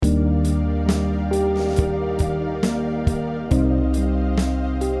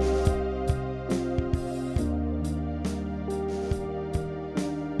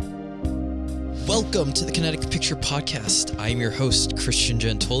Welcome to the Kinetic Picture Podcast. I am your host, Christian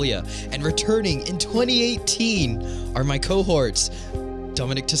Gentolia, and returning in 2018 are my cohorts,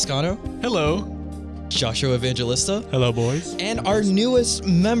 Dominic Toscano. Hello. Joshua Evangelista. Hello, boys. And our newest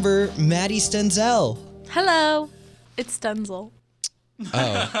member, Maddie Stenzel. Hello. It's Stenzel.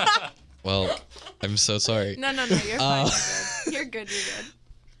 Oh, well, I'm so sorry. No, you're fine. You're good.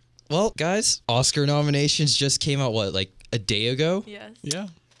 Well, guys, Oscar nominations just came out, like a day ago? Yes. Yeah.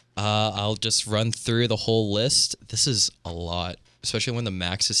 I'll just run through the whole list. This is a lot, especially when the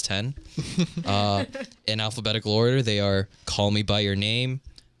max is 10. In alphabetical order, they are Call Me By Your Name,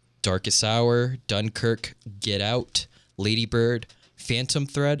 Darkest Hour, Dunkirk, Get Out, Lady Bird, Phantom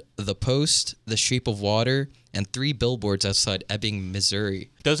Thread, The Post, The Shape of Water, and 3 Billboards Outside Ebbing,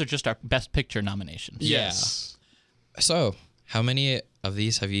 Missouri. Those are just our Best Picture nominations. Yes. Yeah. So, how many of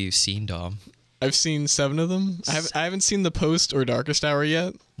these have you seen, Dom? I've seen 7 of them. I haven't seen The Post or Darkest Hour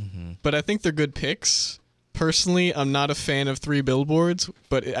yet, but I think they're good picks. Personally, I'm not a fan of 3 Billboards,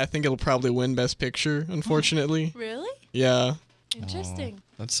 but I think it'll probably win Best Picture, unfortunately. Really? Yeah. Interesting.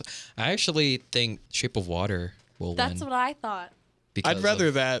 I actually think Shape of Water will win. That's what I thought. I'd rather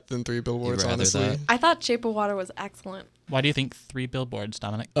that than 3 Billboards, honestly. That? I thought Shape of Water was excellent. Why do you think 3 Billboards,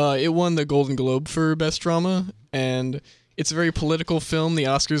 Dominic? It won the Golden Globe for Best Drama, and it's a very political film. The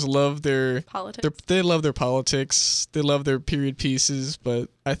Oscars love their Politics. They love their politics. They love their period pieces, but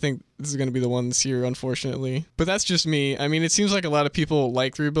I think this is going to be the one this year, unfortunately. But that's just me. I mean, it seems like a lot of people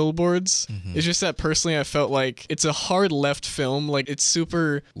like 3 Billboards. It's just that personally I felt like it's a hard left film. Like, it's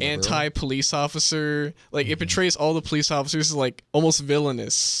super anti-police officer. Like, it portrays all the police officers as, like, almost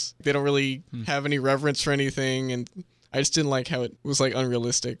villainous. They don't really have any reverence for anything, and I just didn't like how it was, like,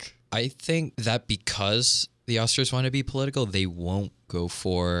 unrealistic. I think that because the Oscars want to be political, they won't go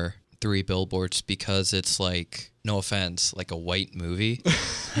for 3 Billboards because it's like, no offense, like a white movie.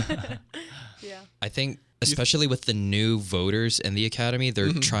 Yeah. I think especially with the new voters in the Academy,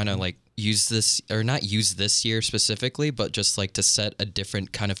 they're trying to like use this, or not use this year specifically, but just like to set a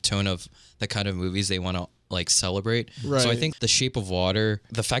different kind of tone of the kind of movies they want to like celebrate. Right. So I think The Shape of Water,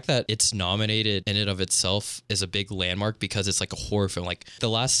 the fact that it's nominated in and of itself is a big landmark because it's like a horror film. Like the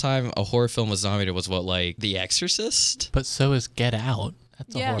last time a horror film was nominated was what, like The Exorcist? But so is Get Out.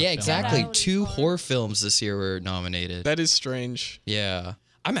 That's a horror Yeah, film. exactly. Get Out is 2 horror. horror films this year were nominated. That is strange. Yeah.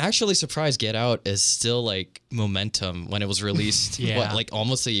 I'm actually surprised Get Out is still like momentum when it was released, Yeah. like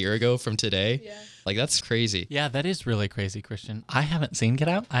almost a year ago from today? Yeah. Like that's crazy. Yeah, that is really crazy, Christian. I haven't seen Get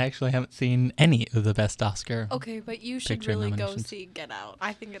Out. I actually haven't seen any of the Best Oscar. Okay, but you should Picture really go nominations. see Get Out.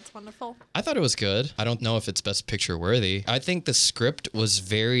 I think it's wonderful. I thought it was good. I don't know if it's Best Picture worthy. I think the script was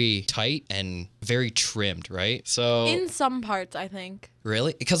very tight and very trimmed, right? So In some parts, I think.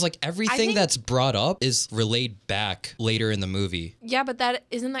 really? Because like everything think- that's brought up is relayed back later in the movie. Yeah, but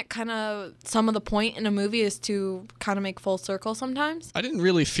isn't that kind of some of the point in a movie is to kind of make full circle sometimes? I didn't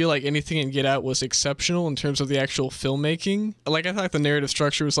really feel like anything in Get Out was exceptional in terms of the actual filmmaking. Like, I thought the narrative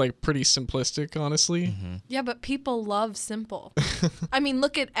structure was, like, pretty simplistic, honestly. Yeah, but people love simple. I mean,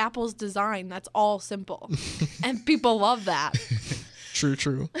 look at Apple's design. That's all simple. And people love that.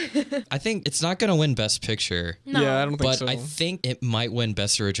 True. I think it's not going to win Best Picture, No. Yeah, I don't think but so. I think it might win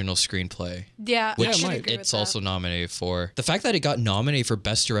Best Original Screenplay. Yeah, I Which could might. agree with it's that. also nominated for. The fact that it got nominated for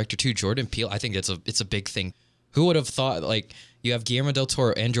Best Director too, Jordan Peele, I think it's a big thing. Who would have thought, like, you have Guillermo del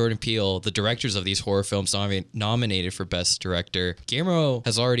Toro and Jordan Peele, the directors of these horror films, nominated for Best Director. Guillermo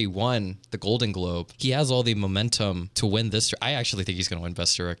has already won the Golden Globe. He has all the momentum to win this. I actually think he's going to win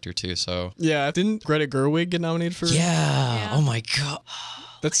Best Director too, so. Yeah, didn't Greta Gerwig get nominated for? Yeah. Oh my God.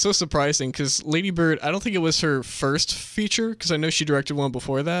 That's so surprising, because Lady Bird, I don't think it was her first feature, because I know she directed one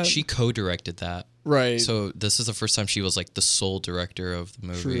before that. She co-directed that. Right. So this is the first time she was like the sole director of the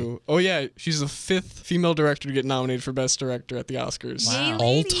movie. True. Oh, yeah, she's the 5th female director to get nominated for Best Director at the Oscars. Wow.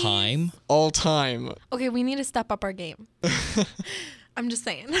 All ladies. time? All time. Okay, we need to step up our game. I'm just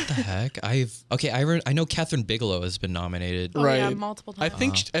saying. The heck? I know Catherine Bigelow has been nominated. Oh, Right. yeah, multiple I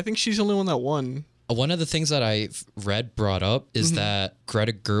times. think she's the only one that won. One of the things that I've read brought up is that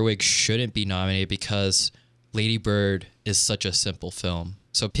Greta Gerwig shouldn't be nominated because Lady Bird is such a simple film.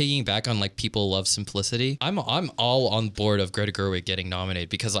 So piggying back on like people love simplicity, I'm all on board of Greta Gerwig getting nominated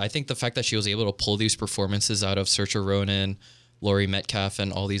because I think the fact that she was able to pull these performances out of Saoirse Ronan, Laurie Metcalf,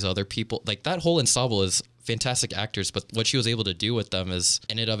 and all these other people, like that whole ensemble is fantastic actors, but what she was able to do with them is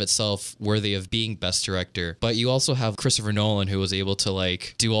in and of itself worthy of being best director. But you also have Christopher Nolan, who was able to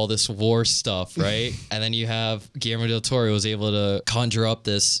like do all this war stuff, right? And then you have Guillermo del Toro, who was able to conjure up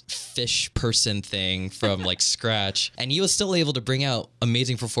this fish person thing from like scratch, and he was still able to bring out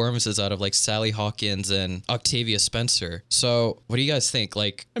amazing performances out of like Sally Hawkins and Octavia Spencer. So what do you guys think?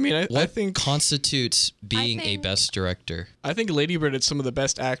 Like, I mean, I what think constitutes being a think- best director? I think Lady Bird had some of the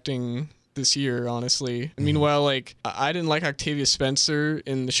best acting this year, honestly. Meanwhile, like, I didn't like Octavia Spencer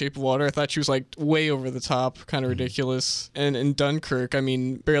in The Shape of Water. I thought she was like way over the top, kind of ridiculous. And in Dunkirk, I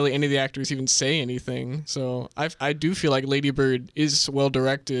mean, barely any of the actors even say anything. So I do feel like Lady Bird is well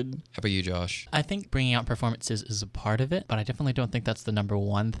directed. How about you, Josh? I think bringing out performances is a part of it, but I definitely don't think that's the number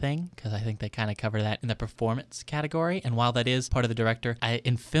one thing, because I think they kind of cover that in the performance category. And while that is part of the director,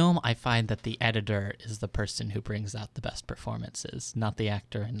 in film, I find that the editor is the person who brings out the best performances, not the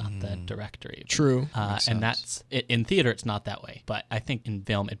actor and not the director. Even. True. And that's in theater, it's not that way, but I think in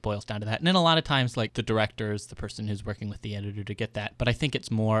film it boils down to that. And then a lot of times, like, the director is the person who's working with the editor to get that, but I think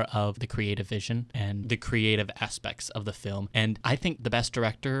it's more of the creative vision and the creative aspects of the film. And I think the best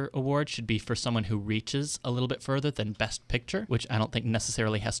director award should be for someone who reaches a little bit further than best picture, which I don't think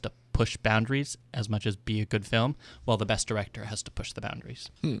necessarily has to push boundaries as much as be a good film, while the best director has to push the boundaries.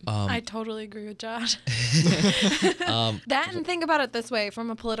 I totally agree with Josh. That, and think about it this way, from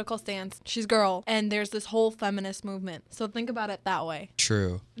a political stance, she's girl, and there's this whole feminist movement. So think about it that way.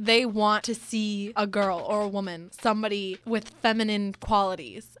 True. They want to see a girl or a woman, somebody with feminine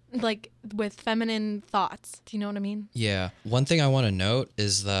qualities, like with feminine thoughts. Do you know what I mean? Yeah. One thing I want to note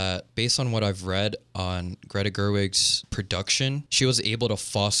is that based on what I've read on Greta Gerwig's production, she was able to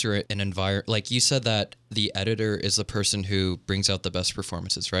foster an environment. Like you said, that the editor is the person who brings out the best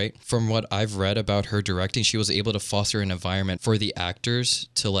performances, right? From what I've read about her directing, she was able to foster an environment for the actors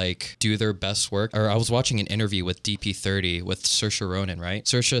to like do their best work. Or I was watching an interview with DP30 with Saoirse Ronan, right?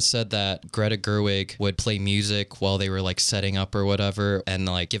 Saoirse said that Greta Gerwig would play music while they were like setting up or whatever, and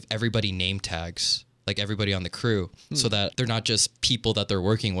like give everybody name tags, like everybody on the crew, so that they're not just people that they're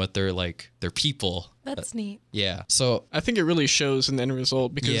working with, they're like, they're people. That's neat. Yeah. So I think it really shows in the end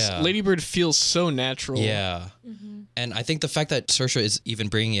result, because Lady Bird feels so natural. yeah. And I think the fact that Saoirse is even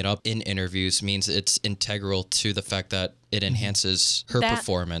bringing it up in interviews means it's integral to the fact that it enhances her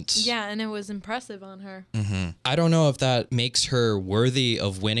performance. Yeah, and it was impressive on her. I don't know if that makes her worthy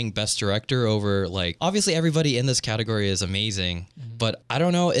of winning Best Director over, like, obviously everybody in this category is amazing, but I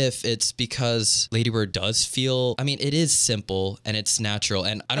don't know if it's because Lady Bird does feel, I mean, it is simple and it's natural,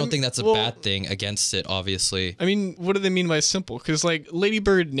 and I don't think that's a bad thing against it, obviously. I mean, what do they mean by simple? Because, like, Lady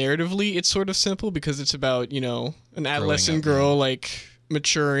Bird narratively, it's sort of simple because it's about, you know, an adolescent girl, like,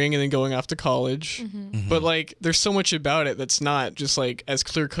 maturing and then going off to college. But, like, there's so much about it that's not just, like, as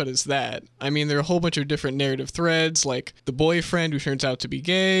clear-cut as that. I mean, there are a whole bunch of different narrative threads, like the boyfriend who turns out to be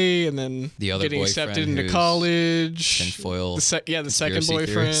gay and then The other getting boyfriend accepted into who's college. tinfoil The second conspiracy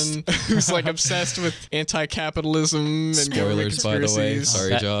boyfriend who's, like, obsessed with anti-capitalism and government Spoilers, by the way. conspiracies. Sorry,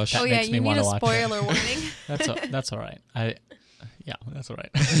 That- Josh. that Oh yeah, makes me you need wanna a watch it. spoiler warning. That's all right. Yeah, that's all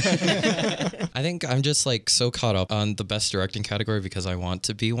right. I think I'm just like so caught up on the best directing category because I want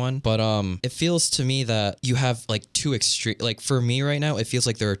to be one. But it feels to me that you have like two extreme, like for me right now, it feels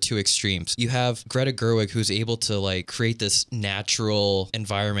like there are two extremes. You have Greta Gerwig, who's able to like create this natural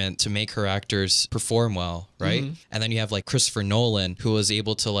environment to make her actors perform well, right? And then you have like Christopher Nolan, who was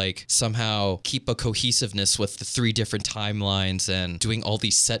able to like somehow keep a cohesiveness with the three different timelines and doing all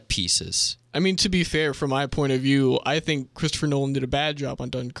these set pieces. I mean, to be fair, from my point of view, I think Christopher Nolan did a bad job on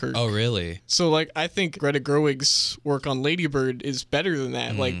Dunkirk. Oh, really? So, like, I think Greta Gerwig's work on Lady Bird is better than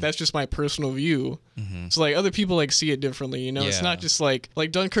that. Like, that's just my personal view. So, like, other people, like, see it differently, you know? It's Yeah. not just, like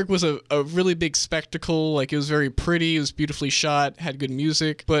Dunkirk was a really big spectacle. Like, it was very pretty. It was beautifully shot, had good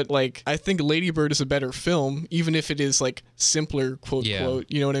music. But, like, I think Lady Bird is a better film, even if it is, like, simpler, quote, quote.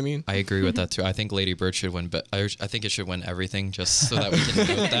 You know what I mean? I agree with that, too. I think Lady Bird should win, but I think it should win everything just so that we can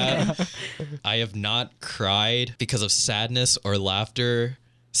note that. I have not cried because of sadness or laughter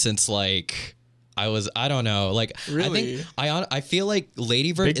since, like, I don't know. Like, Really? I feel like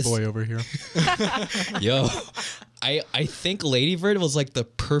Lady Bird Big is... boy over here. Yo, I think Lady Bird was like the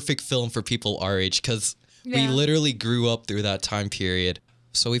perfect film for people our age because we Yeah. literally grew up through that time period.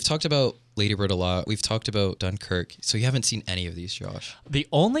 So we've talked about Lady Bird a lot. We've talked about Dunkirk. So you haven't seen any of these, Josh. The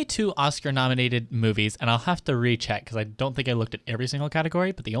only two Oscar-nominated movies, and I'll have to recheck because I don't think I looked at every single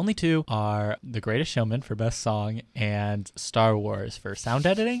category, but the only two are The Greatest Showman for Best Song and Star Wars for sound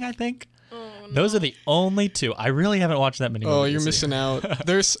editing, I think. Those are the only two. I really haven't watched that many movies. Oh, you're missing out.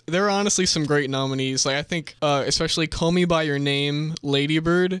 There are honestly some great nominees. Like I think, especially Call Me by Your Name, Lady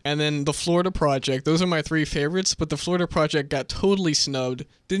Bird, and then The Florida Project. Those are my three favorites. But The Florida Project got totally snubbed.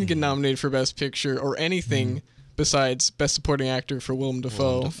 Didn't get nominated for Best Picture or anything. Besides Best Supporting Actor for Willem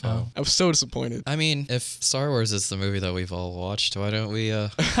Dafoe. I was so disappointed. I mean, if Star Wars is the movie that we've all watched, why don't we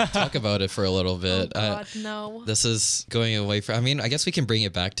talk about it for a little bit? Oh God, no. This is going away from... I mean, I guess we can bring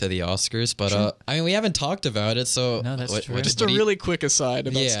it back to the Oscars, but I mean, we haven't talked about it, so... No, that's true. Just a really quick aside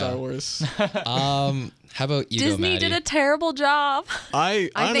about Star Wars. How about you Disney go, Maddie? did a terrible job. I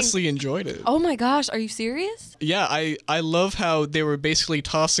honestly enjoyed it. Oh my gosh, are you serious? Yeah, I love how they were basically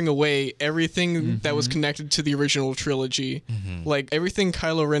tossing away everything that was connected to the original trilogy. Like, everything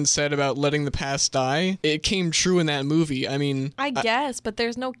Kylo Ren said about letting the past die, it came true in that movie. I mean... I guess, but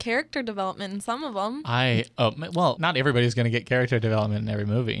there's no character development in some of them. Well, not everybody's going to get character development in every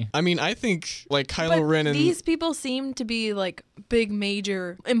movie. I mean, I think, like, Kylo Ren and... these people seem to be, like, big,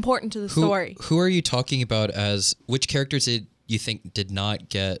 major, important to the story. Who are you talking about as... Which characters did you think did not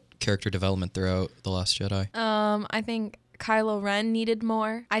get character development throughout The Last Jedi? I think Kylo Ren needed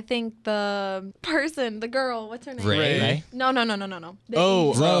more. I think the girl, what's her name? Rey? No.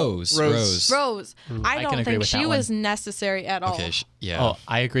 Rose. Rose. I can don't agree think with she that was necessary at all. Okay, yeah. Oh,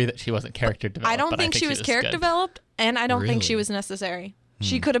 I agree that she wasn't character developed. I don't but think she was character good. developed, and I don't think she Really? was necessary.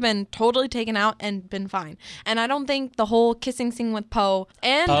 She could have been totally taken out and been fine. And I don't think the whole kissing scene with Poe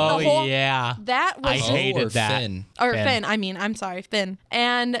and the whole that was I hated or that. Finn. or Finn. Finn. I mean, I'm sorry, Finn.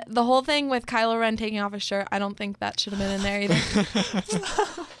 And the whole thing with Kylo Ren taking off his shirt, I don't think that should have been in there either.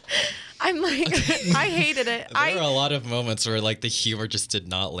 I'm like, I hated it. There were a lot of moments where like the humor just did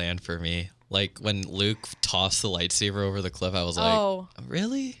not land for me. Like when Luke tossed the lightsaber over the cliff, I was like,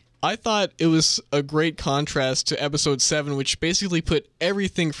 really? I thought it was a great contrast to Episode 7, which basically put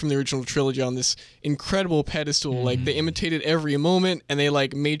everything from the original trilogy on this incredible pedestal. Like, they imitated every moment, and they,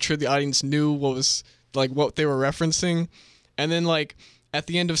 like, made sure the audience knew what they were referencing. And then, like, at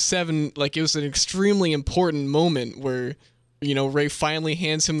the end of 7, like, it was an extremely important moment where, you know, Rey finally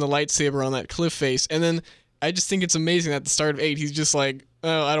hands him the lightsaber on that cliff face. And then I just think it's amazing at the start of 8, he's just like,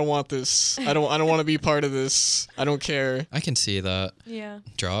 oh, I don't want this. I don't want to be part of this. I don't care. I can see that. Yeah.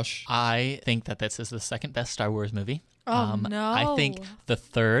 Josh? I think that this is the second best Star Wars movie. Oh, no. I think the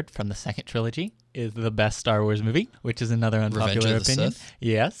third from the second trilogy is the best Star Wars movie, which is another unpopular Revenge of the opinion. Sith?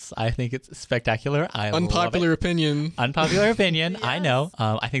 Yes, I think it's spectacular. Unpopular love it. opinion. Unpopular opinion, I Yes. know.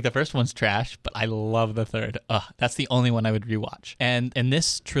 I think the first one's trash, but I love the third. That's the only one I would rewatch. And in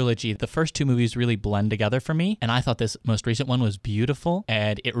this trilogy, the first two movies really blend together for me, and I thought this most recent one was beautiful,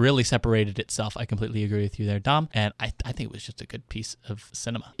 and it really separated itself. I completely agree with you there, Dom, and I think it was just a good piece of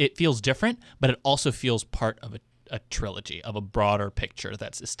cinema. It feels different, but it also feels part of a trilogy, of a broader picture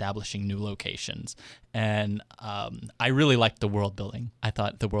that's establishing new locations. And I really liked the world building. I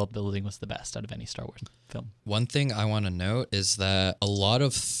thought the world building was the best out of any Star Wars film. One thing I want to note is that a lot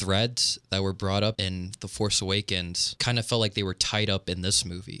of threads that were brought up in The Force Awakens kind of felt like they were tied up in this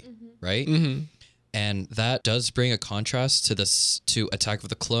movie, right? And that does bring a contrast to Attack of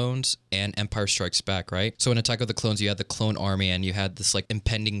the Clones and Empire Strikes Back, right? So in Attack of the Clones, you had the clone army and you had this like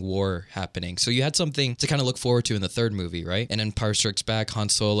impending war happening. So you had something to kind of look forward to in the third movie, right? And Empire Strikes Back, Han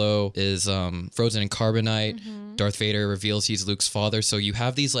Solo is frozen in carbonite. Darth Vader reveals he's Luke's father. So you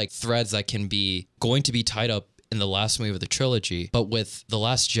have these like threads that can be going to be tied up in the last movie of the trilogy. But with The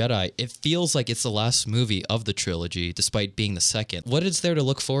Last Jedi, it feels like it's the last movie of the trilogy, despite being the second. What is there to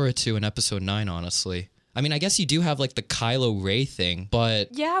look forward to in Episode 9, honestly? I mean, I guess you do have like the Kylo Rey thing, but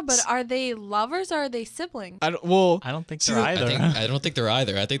Yeah, but are they lovers or are they siblings? I don't think they're either. I don't think they're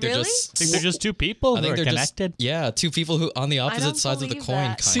either. I think they're Really? just. I think they're just two people I who think are they're connected. just two people who on the I opposite don't sides of the believe coin.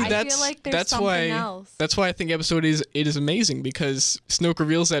 that. Kind See, of. I that's feel like there's that's something why else. that's why I think episode 8 is amazing, because Snoke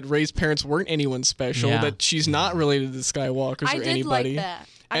reveals that Rey's parents weren't anyone special, Yeah. that she's not related to the Skywalkers I or did anybody. like that.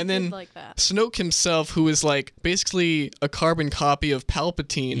 I And did then like that. Snoke himself, who is like basically a carbon copy of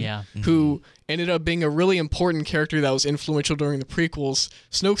Palpatine, Yeah. who ended up being a really important character that was influential during the prequels,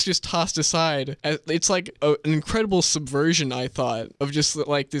 Snoke's just tossed aside. It's like an incredible subversion, I thought, of just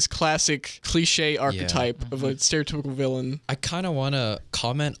like this classic cliche archetype of a stereotypical villain. I kind of want to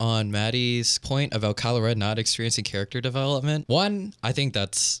comment on Maddie's point about Kylo Ren not experiencing character development. One, I think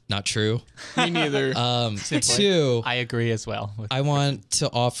that's not true. Me neither. Two, I agree as well. I want to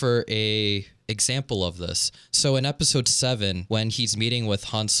offer a example of this. So in episode 7, when he's meeting with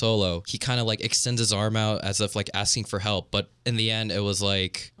Han Solo, he kind of like extends his arm out as if like asking for help, but in the end it was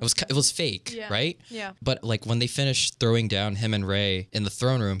like it was fake, right? Yeah. But like when they finished throwing down him and Rey in the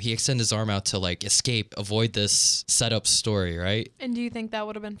throne room, he extended his arm out to like escape, avoid this setup story, right? And do you think that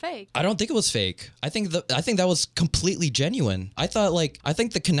would have been fake? I don't think it was fake. I think that was completely genuine. I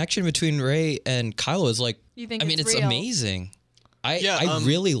think the connection between Rey and Kylo is like, You think it's real? amazing. I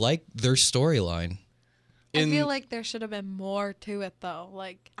really like their storyline. I feel like there should have been more to it though.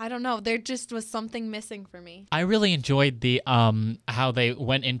 Like, I don't know, there just was something missing for me. I really enjoyed the how they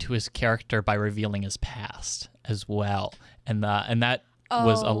went into his character by revealing his past as well, and that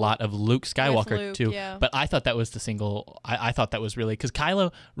was a lot of Luke Skywalker Luke, too. yeah. But I thought that was I thought that was really, because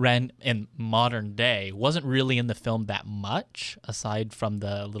Kylo Ren in modern day wasn't really in the film that much, aside from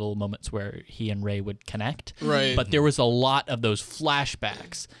the little moments where he and Rey would connect. Right. But there was a lot of those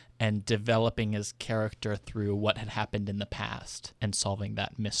flashbacks and developing his character through what had happened in the past and solving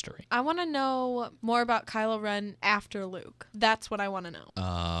that mystery. I want to know more about Kylo Ren after Luke. That's what I want to know.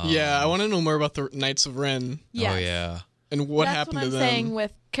 Yeah, I want to know more about the Knights of Ren Yes. Oh yeah. and what That's happened what to I'm them. saying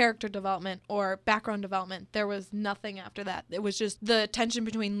with character development or background development. There was nothing after that. It was just the tension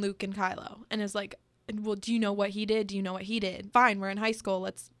between Luke and Kylo. And it's like, well, do you know what he did? Do you know what he did? Fine, we're in high school.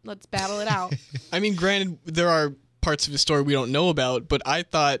 Let's battle it out. I mean, granted, there are parts of his story we don't know about, but I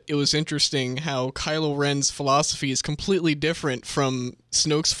thought it was interesting how Kylo Ren's philosophy is completely different from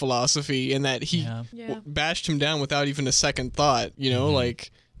Snoke's philosophy, in that he Yeah. bashed him down without even a second thought. You know,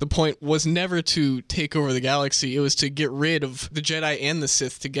 like, the point was never to take over the galaxy. It was to get rid of the Jedi and the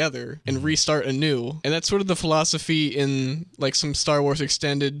Sith together and restart anew. And that's sort of the philosophy in like some Star Wars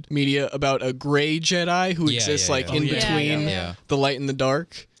extended media about a gray Jedi who exists in yeah. between Yeah. the light and the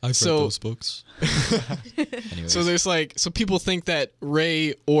dark. I've read those books. Anyways. So there's so people think that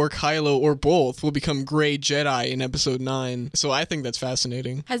Rey or Kylo or both will become gray Jedi in episode 9. So I think that's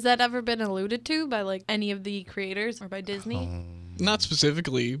fascinating. Has that ever been alluded to by like any of the creators or by Disney? Not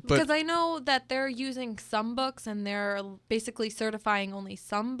specifically, but Because I know that they're using some books and they're basically certifying only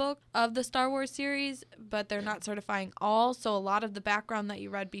some book of the Star Wars series, but they're not certifying all. So a lot of the background that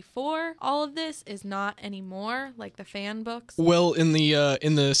you read before all of this is not anymore, like the fan books. well, in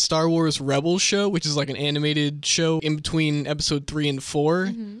the Star Wars Rebels show, which is like an animated show in between episode 3 and 4,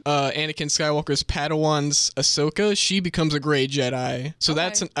 Anakin Skywalker's Padawan's Ahsoka, she becomes a gray Jedi. So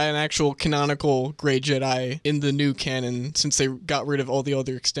that's an actual canonical gray Jedi in the new canon, since they got rid of all the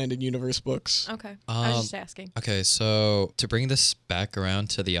other extended universe books. Okay. I was just asking. Okay, so to bring this back around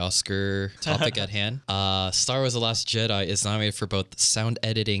to the Oscar topic at hand, Star Wars: The Last Jedi is nominated for both sound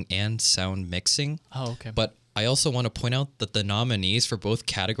editing and sound mixing. Oh, okay. But I also want to point out that the nominees for both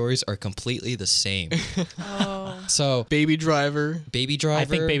categories are completely the same. Oh. So, Baby Driver. Baby Driver, I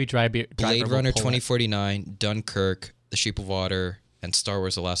think Baby Driver Blade will Runner pull it. 2049, Dunkirk, The Shape of Water, and Star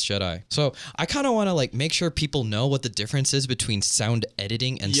Wars: The Last Jedi. So I kind of want to like make sure people know what the difference is between sound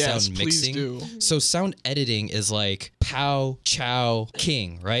editing and Yes, sound please mixing. do. So sound editing is like pow, chow,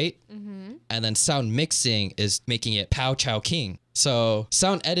 king, right? And then sound mixing is making it pow, chow, king. So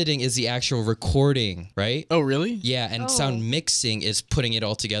sound editing is the actual recording, right? Oh, really? Yeah, and Oh. sound mixing is putting it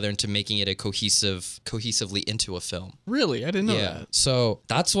all together into making it a cohesively into a film. Really? I didn't know that. So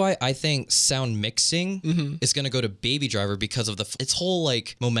that's why I think sound mixing is going to go to Baby Driver, because of its whole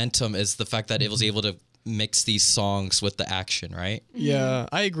like momentum is the fact that it was able to mix these songs with the action, right? Yeah,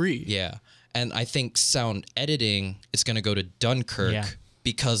 I agree. Yeah. And I think sound editing is going to go to Dunkirk. Yeah.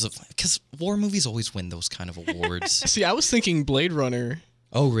 Because war movies always win those kind of awards. See, I was thinking Blade Runner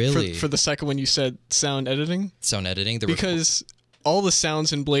Oh, really? for the second one you said sound editing. Sound editing? Because all the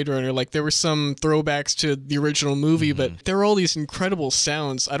sounds in Blade Runner, like there were some throwbacks to the original movie, but there were all these incredible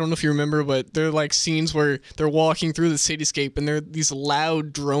sounds. I don't know if you remember, but there are like scenes where they're walking through the cityscape and there are these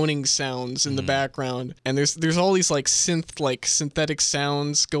loud droning sounds in the background. And there's all these like synthetic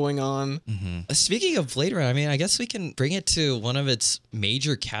sounds going on. Speaking of Blade Runner, I mean, I guess we can bring it to one of its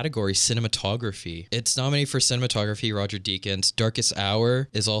major categories, cinematography. It's nominated for cinematography, Roger Deakins. Darkest Hour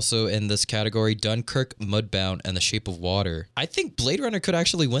is also in this category. Dunkirk, Mudbound, and The Shape of Water. I think Blade Runner could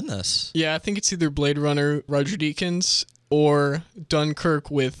actually win this. Yeah, I think it's either Blade Runner, Roger Deakins, or Dunkirk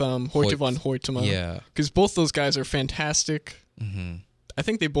with Hoyte van Hoytema. Yeah. Because both those guys are fantastic. I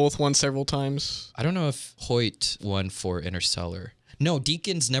think they both won several times. I don't know if Hoyt won for Interstellar. No,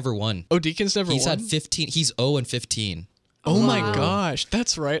 Deakins never won. Oh, Deakins never He's won? had 15. He's 0 and 15. Oh my Wow. gosh,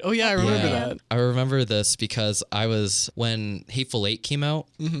 that's right. Oh yeah, I remember that. I remember this because when Hateful Eight came out,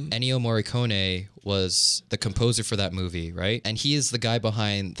 Ennio Morricone was the composer for that movie, right? And he is the guy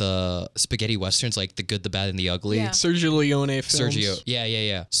behind the spaghetti westerns, like The Good, the Bad, and the Ugly. Yeah. Sergio Leone films. Sergio.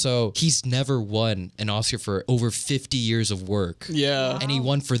 Yeah. So he's never won an Oscar for over 50 years of work. Yeah. And he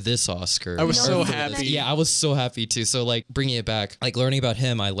won for this Oscar. I was No, so for this. happy. Yeah, I was so happy too. So like bringing it back, like learning about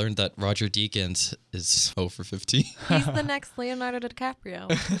him, I learned that Roger Deakins is over 50. He's the next Leonardo DiCaprio.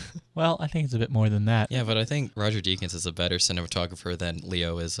 Well, I think it's a bit more than that. Yeah, but I think Roger Deakins is a better cinematographer than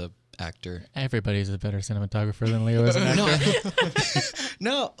Leo is a actor. Everybody's a better cinematographer than Leo is an actor.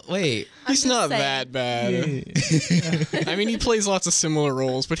 No, wait. He's just not saying. that bad. I mean, he plays lots of similar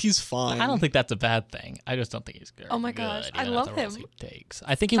roles, but he's fine. I don't think that's a bad thing. I just don't think he's good. Oh my gosh, I even at love the roles him. He takes.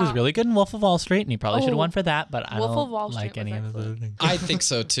 I think he was Stop. really good in Wolf of Wall Street, and he probably should have Oh, won for that. But I Wolf don't of Wall like Street any was of the other things. I think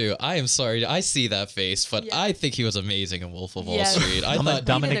so too. I am sorry. I see that face, but Yeah. I think he was amazing in Wolf of Wall Yes. Street. I Dom- thought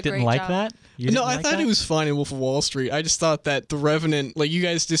Dominic He did a didn't great like job. that. You No, didn't I like thought that? he was fine in Wolf of Wall Street. I just thought that The Revenant, like you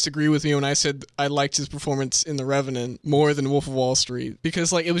guys disagree with me when I said I liked his performance in The Revenant more than Wolf of Wall Street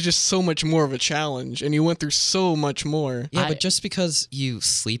because like it was just so much more of a challenge and he went through so much more. Yeah, I- but just because you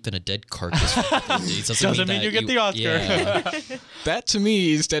sleep in a dead carcass for a couple of days Doesn't mean that you get the Oscar. Yeah. That to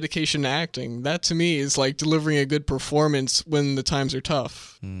me is dedication to acting. That to me is like delivering a good performance when the times are tough.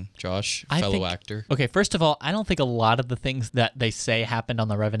 Josh, I fellow think- actor. Okay, first of all, I don't think a lot of the things that they say happened on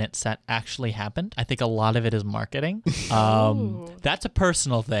the Revenant set actually happened. I think a lot of it is marketing. That's a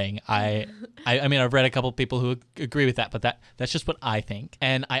personal thing. I mean, I've read a couple people who agree with that, but that's just what I think.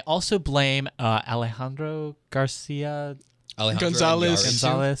 And I also blame Alejandro Garcia. Alejandro Gonzalez,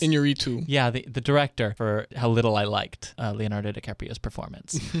 Gonzalez. Iñárritu. Yeah, the director, for how little I liked Leonardo DiCaprio's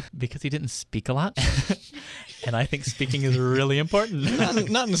performance because he didn't speak a lot, and I think speaking is really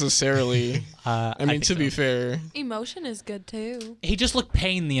important. Not necessarily. I mean, think to be so. fair. Emotion is good too. He just looked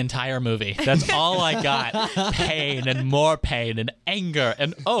pain the entire movie. That's all I got. Pain and more pain and anger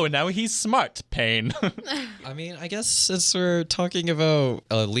and oh, now he's smart. Pain. I mean, I guess since we're talking about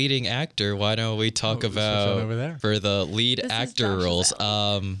a leading actor, why don't we talk Oh, switch on about over there. for the lead This is actor Josh's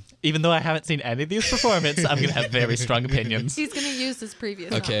roles? Even though I haven't seen any of these performances, I'm gonna have very strong opinions. He's gonna use his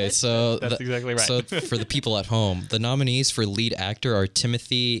previous. Okay, knowledge. so That's exactly right. So for the people at home, the nominees for lead actor are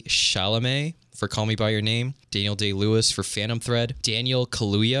Timothy Chalamet for Call Me by Your Name, Daniel Day-Lewis for Phantom Thread, Daniel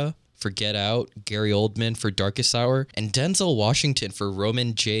Kaluuya for Get Out, Gary Oldman for Darkest Hour, and Denzel Washington for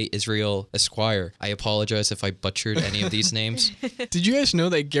Roman J. Israel Esquire. I apologize if I butchered any of these names. Did you guys know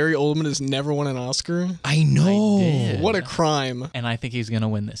that Gary Oldman has never won an Oscar? I know. I did. What a crime. And I think he's gonna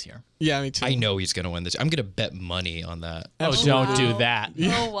win this year. Yeah, me too. I know he's going to win this. I'm going to bet money on that. Oh, Absolutely. don't do Wow. that.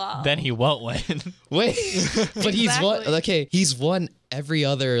 Oh wow. Then he won't win. Wait, but he's won. Exactly. Okay, he's won every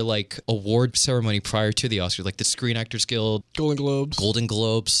other like award ceremony prior to the Oscars, like the Screen Actors Guild, Golden Globes. Golden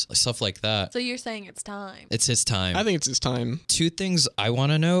Globes, stuff like that. So you're saying it's time? It's his time. I think it's his time. Two things I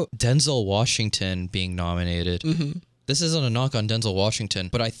want to note: Denzel Washington being nominated. This isn't a knock on Denzel Washington,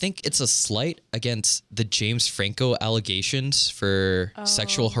 but I think it's a slight against the James Franco allegations for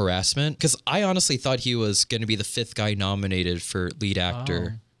sexual harassment. Because I honestly thought he was going to be the fifth guy nominated for lead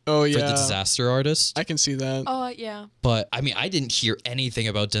actor Oh, yeah. for The Disaster Artist. I can see that. Oh yeah. But I mean, I didn't hear anything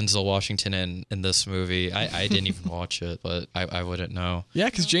about Denzel Washington in this movie. I didn't even watch it, but I wouldn't know. Yeah,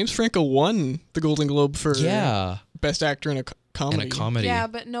 because James Franco won the Golden Globe for Yeah, Best Actor in a comedy. in a comedy. Yeah,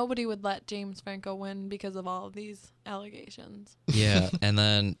 but nobody would let James Franco win because of all of these allegations. Yeah, and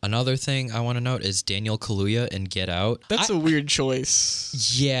then another thing I want to note is Daniel Kaluuya in Get Out. That's a weird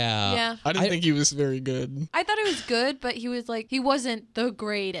choice. Yeah. Yeah. I didn't think he was very good. I thought it was good, but he was like he wasn't the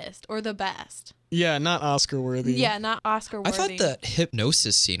greatest or the best. Yeah, not Oscar worthy. Yeah, not Oscar I worthy. thought the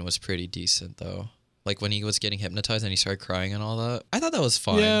hypnosis scene was pretty decent though. Like when he was getting hypnotized and he started crying and all that. I thought that was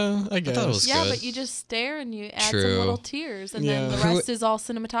fine. Yeah, I guess. thought it was Yeah, good. but you just stare and you add True. some little tears, and then Yeah. the rest is all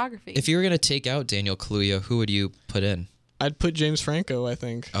cinematography. If you were gonna take out Daniel Kaluuya, who would you put in? I'd put James Franco, I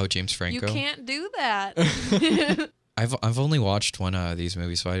think. Oh, James Franco. you can't do that. I've only watched one of these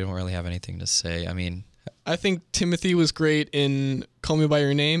movies, so I don't really have anything to say. I mean, I think Timothy was great in Call Me By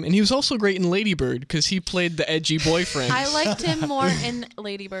Your Name, and he was also great in Lady Bird because he played the edgy boyfriend. I liked him more in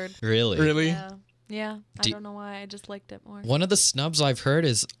Lady Bird. really? Really? Yeah. Yeah, I Do- don't know why. I just liked it more. One of the snubs I've heard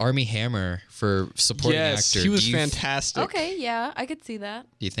is Armie Hammer for supporting Yes, actor. he was Do you- fantastic. Okay, yeah, I could see that.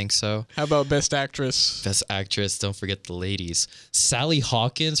 Do you think so? How about Best Actress? Best actress, don't forget the ladies. Sally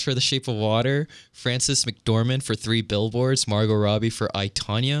Hawkins for The Shape of Water, Frances McDormand for 3 Billboards, Margot Robbie for I,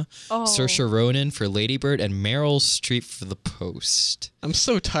 Tonya, Oh. Saoirse Ronan for Lady Bird, and Meryl Streep for The Post. I'm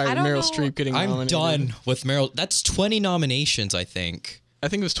so tired I of don't Meryl know- Streep getting I'm nominated. done with Meryl. That's 20 nominations, I think. I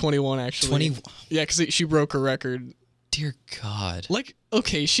think it was 21, actually. 20. Yeah, because she broke her record. Dear God. Like,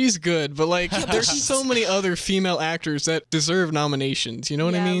 okay, she's good, but like, there's so many other female actors that deserve nominations. You know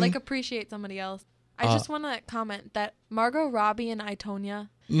what I Yeah, mean? like appreciate somebody else. I just want to comment that Margot Robbie and I, Tonya,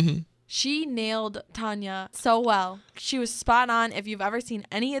 she nailed Tanya so well. She was spot on. If you've ever seen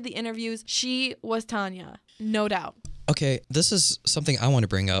any of the interviews, she was Tanya, no doubt. Okay, this is something I want to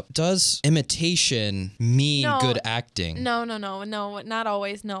bring up. Does imitation mean good acting? No, not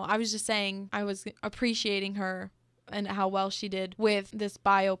always. No, I was just saying I was appreciating her and how well she did with this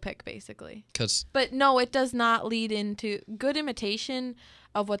biopic, basically. But no, it does not lead into good imitation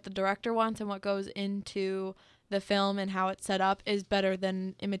of what the director wants and what goes into the film and how it's set up is better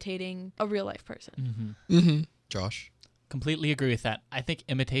than imitating a real life person. Josh? Completely agree with that. I think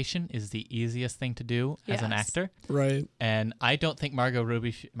imitation is the easiest thing to do as an actor. Right. And I don't think Margot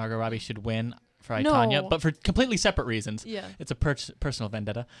Robbie should win for I, Tonya, but for completely separate reasons. Yeah. It's a personal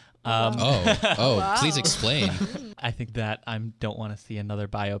vendetta. Wow. Please explain. I think that I don't want to see another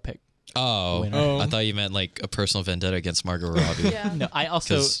biopic. Oh, I thought you meant like a personal vendetta against Margot Robbie. No, I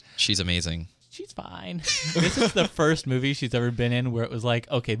also... Because she's amazing. She's fine. This is the first movie she's ever been in where it was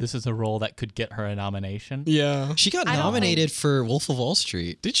like, okay, this is a role that could get her a nomination. Yeah. She got nominated for Wolf of Wall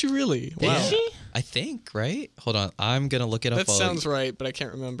Street. Did she really? Did she? I think, right? Hold on. I'm going to look it up. That sounds right, but I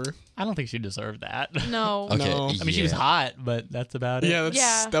can't remember. I don't think she deserved that. No. Okay. No. I mean, she was hot, but that's about it.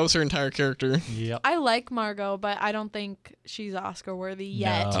 Yeah, that was her entire character. Yep. I like Margot, but I don't think she's Oscar worthy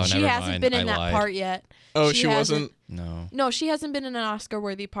yet. No. Oh, She never hasn't mind. been in I that lied. part yet. Oh, she wasn't? No. No, she hasn't been in an Oscar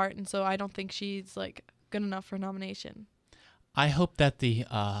worthy part, and so I don't think she's like good enough for nomination. I hope that the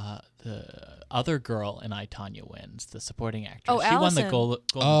other girl in I, Tonya wins, the supporting actress. Oh, she won the Allison. Golden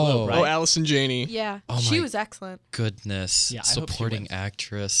Globe, right? Oh, Allison Janney. Yeah, Oh she my was excellent. Goodness. Yeah, I hope she Supporting wins.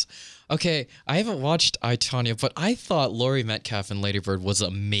 actress. Okay, I haven't watched I, Tonya, but I thought Laurie Metcalf in Lady Bird was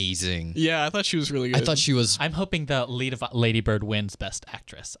amazing. Yeah, I thought she was really good. I thought she was... I'm hoping the lead of Lady Bird wins Best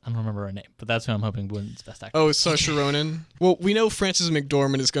Actress. I don't remember her name, but that's who I'm hoping wins Best Actress. Oh, it's Saoirse Ronan. Well, we know Frances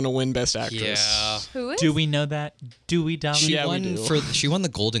McDormand is going to win Best Actress. Yeah. Who is? Do we know that? Do we, Dominic? She Yeah, we won do. she won the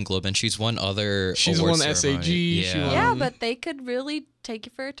Golden Globe and she's won other She's award won the ceremony. SAG, she Yeah. won- Yeah, but they could really take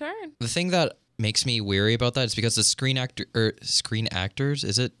you for a turn. The thing that makes me weary about that is because the screen actors,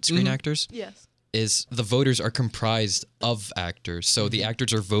 is it screen actors? Yes. Is the voters are comprised of actors. So the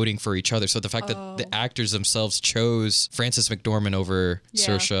actors are voting for each other. So the fact that the actors themselves chose Frances McDormand over Yeah.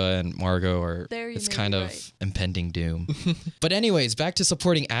 Saoirse and Margot it's may kind be of right. impending doom. But anyways, back to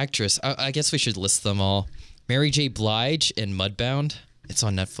supporting actress. I guess we should list them all. Mary J. Blige in Mudbound. It's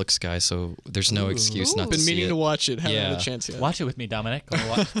on Netflix, guys, so there's no excuse not to Been see meaning it. to watch it. Haven't had Yeah. a chance yet. Watch it with me, Dominic. I'll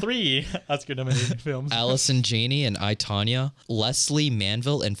watch 3 Oscar-nominated films. Allison Janney in I, Tonya. Leslie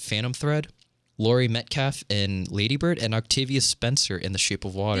Manville in Phantom Thread. Laurie Metcalf in Lady Bird, and Octavia Spencer in The Shape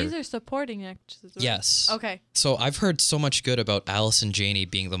of Water. These are supporting actresses, right? Yes. Okay. So I've heard so much good about Allison Janney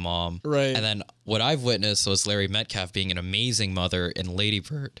being the mom. Right. And then what I've witnessed was Larry Metcalf being an amazing mother in Lady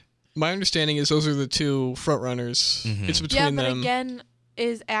Bird. My understanding is those are the two front runners. It's between Yeah, but them. again,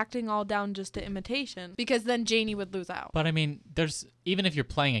 is acting all down just to imitation? Because then Janie would lose out. But I mean, even if you're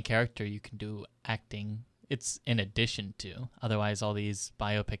playing a character, you can do acting. It's in addition to. Otherwise, all these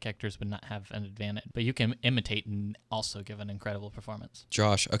biopic actors would not have an advantage. But you can imitate and also give an incredible performance.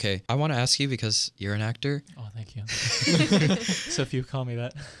 Josh, okay, I want to ask you because you're an actor. Oh, thank you. So few call me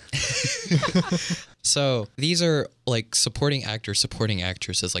that. So these are like supporting actors, supporting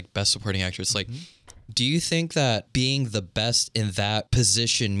actresses, like best supporting actress. Like, do you think that being the best in that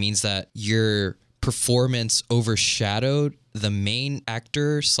position means that your performance overshadowed the main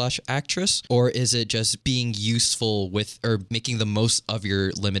actor / actress, or is it just being useful with or making the most of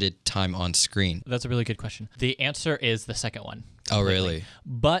your limited time on screen? That's a really good question. The answer is the second one. Oh, completely. really?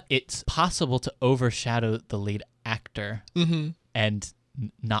 But it's possible to overshadow the lead actor and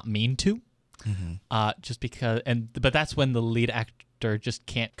not mean to. Just because, but that's when the lead actor just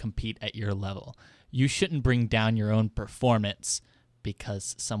can't compete at your level. You shouldn't bring down your own performance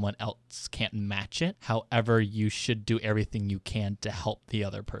because someone else can't match it. However, you should do everything you can to help the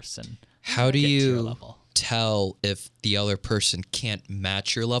other person. How do get to your you level. tell if the other person can't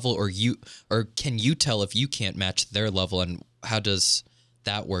match your level, or can you tell if you can't match their level, and how does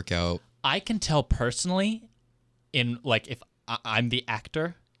that work out? I can tell personally in like if I'm the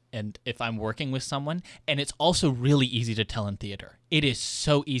actor and if I'm working with someone, and it's also really easy to tell in theater. It is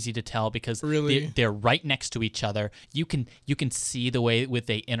so easy to tell because Really? they're right next to each other. You can see the way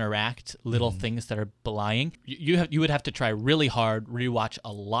they interact, little things that are belying. You would have to try really hard, rewatch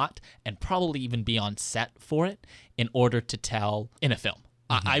a lot, and probably even be on set for it in order to tell in a film.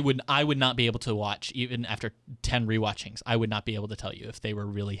 I would not be able to watch, even after 10 rewatchings, I would not be able to tell you if they were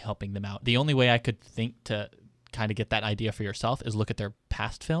really helping them out. The only way I could think to kind of get that idea for yourself is look at their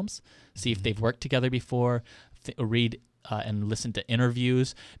past films, see if they've worked together before, read and listen to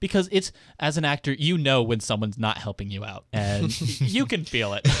interviews, because it's, as an actor, you know when someone's not helping you out, and you can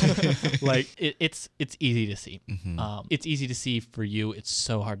feel it. Like it's easy to see. It's easy to see for you. It's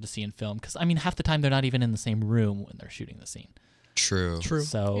so hard to see in film because I mean half the time they're not even in the same room when they're shooting the scene. True.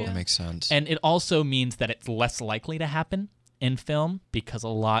 So That makes sense. And it also means that it's less likely to happen in film because a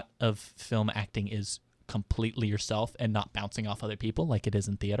lot of film acting is completely yourself and not bouncing off other people like it is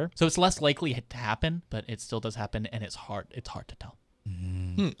in theater. So it's less likely to happen, but it still does happen, and it's hard to tell.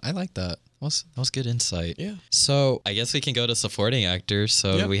 I like that. That was good insight. Yeah. So I guess we can go to supporting actors.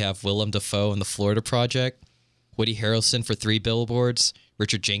 So we have Willem Dafoe in The Florida Project, Woody Harrelson for 3 Billboards,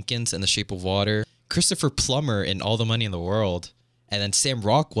 Richard Jenkins in The Shape of Water, Christopher Plummer in All the Money in the World, and then Sam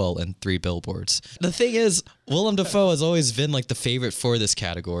Rockwell in 3 Billboards. The thing is, Willem Dafoe has always been like the favorite for this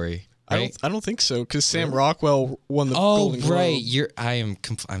category. Right? I don't think so, because Sam Rockwell won the Golden Globe. Oh, right. I'm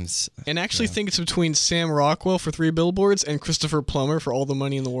And I actually think it's between Sam Rockwell for 3 Billboards and Christopher Plummer for All the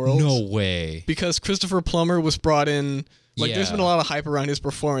Money in the World. No way. Because Christopher Plummer was brought in. Like, there's been a lot of hype around his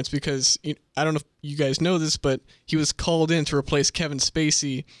performance because I don't know if you guys know this, but he was called in to replace Kevin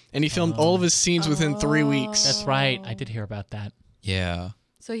Spacey, and he filmed all of his scenes within 3 weeks. That's right. I did hear about that. Yeah.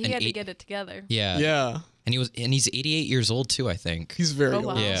 So he had to get it together. Yeah. Yeah. And he's 88 years old too, I think. He's very Oh,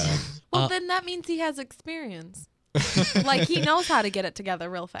 wow. old. Yeah. Well, then that means he has experience. Like, he knows how to get it together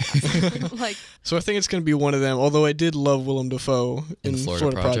real fast. Like, So I think it's going to be one of them, although I did love Willem Dafoe in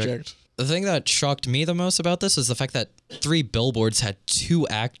Florida Project. The thing that shocked me the most about this is the fact that 3 Billboards had 2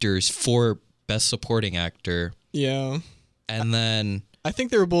 actors for Best Supporting Actor. Yeah. And then I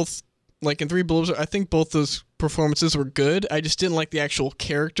think they were both, like in 3 Billboards, I think both those performances were good. I just didn't like the actual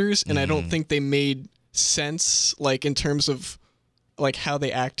characters, and I don't think they made sense, like in terms of like how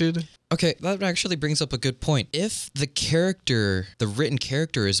they acted. okay, that actually brings up a good point. If the written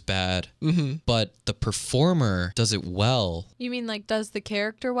character is bad, but the performer does it well, you mean like does the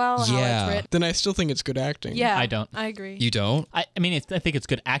character well? How Yeah. it's written? Then I still think it's good acting. Yeah, I don't. I agree. you don't? I mean, I think it's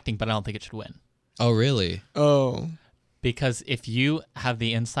good acting, but I don't think it should win. Oh, really? Oh. Because if you have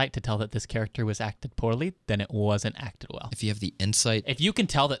the insight to tell that this character was acted poorly, then it wasn't acted well. If you have the insight. If you can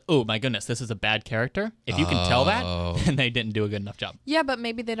tell that, oh my goodness, this is a bad character, if you can tell that, then they didn't do a good enough job. Yeah, but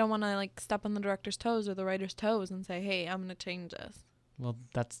maybe they don't want to like step on the director's toes or the writer's toes and say, "Hey, I'm gonna change this." Well,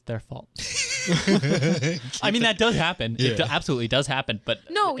 that's their fault. I mean, that does happen. It absolutely does happen. But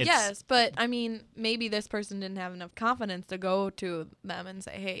No, it's- yes, but I mean, maybe this person didn't have enough confidence to go to them and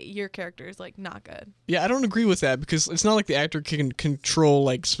say, "Hey, your character is like not good." Yeah, I don't agree with that because it's not like the actor can control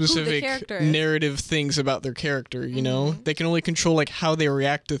like specific character is. narrative things about their character, you know? They can only control like how they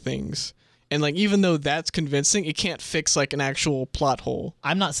react to things. And like even though that's convincing, it can't fix like an actual plot hole.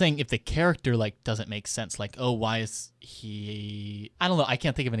 I'm not saying if the character like doesn't make sense, like, oh, why is he? I don't know. I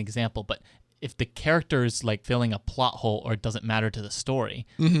can't think of an example, but if the character is like filling a plot hole or it doesn't matter to the story,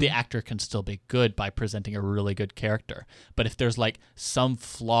 the actor can still be good by presenting a really good character. But if there's like some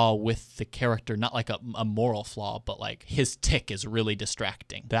flaw with the character, not like a moral flaw, but like his tick is really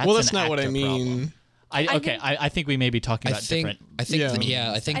distracting. That's an not what I actor mean. problem. I think we may be talking about different. I think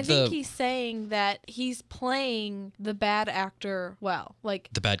I think he's saying that he's playing the bad actor well, like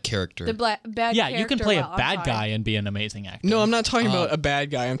the bad character. the bad Yeah, character you can play well. a I'm bad sorry. guy and be an amazing actor. No, I'm not talking about a bad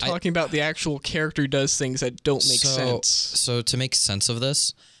guy. I'm talking about the actual character does things that don't make sense. So to make sense of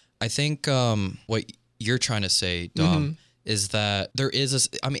this, I think what you're trying to say, Dom, is that there is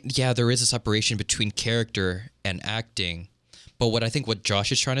a separation between character and acting. But what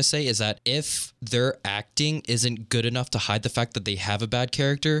Josh is trying to say is that if their acting isn't good enough to hide the fact that they have a bad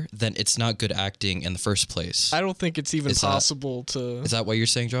character, then it's not good acting in the first place. I don't think it's even possible to. Is that what you're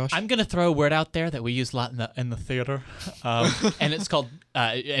saying, Josh? I'm gonna throw a word out there that we use a lot in the theater, and it's called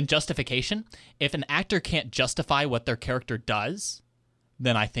and justification. If an actor can't justify what their character does,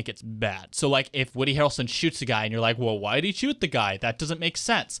 then I think it's bad. So like if Woody Harrelson shoots a guy and you're like, well, why did he shoot the guy? That doesn't make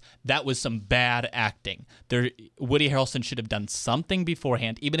sense. That was some bad acting. Woody Harrelson should have done something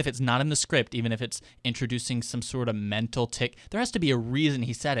beforehand, even if it's not in the script, even if it's introducing some sort of mental tick. There has to be a reason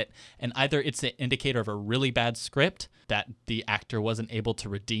he said it. And either it's an indicator of a really bad script that the actor wasn't able to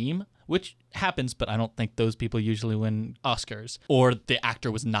redeem, which happens, but I don't think those people usually win Oscars, or the actor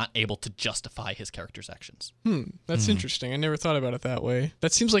was not able to justify his character's actions. That's interesting. I never thought about it that way.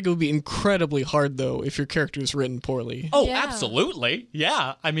 That seems like it would be incredibly hard, though, if your character is written poorly. Oh, Yeah. absolutely.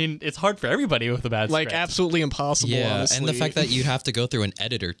 Yeah. I mean, it's hard for everybody with a bad Like, script. absolutely impossible, yeah, honestly. and the fact that you'd have to go through an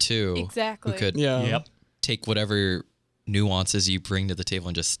editor too, Exactly. who could Yeah. Yep. take whatever nuances you bring to the table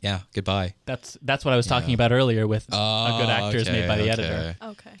and just goodbye. That's what I was talking about earlier with a good actor is made by the editor.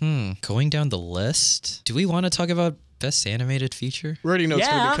 Okay. Going down the list, do we want to talk about best animated feature? We already know it's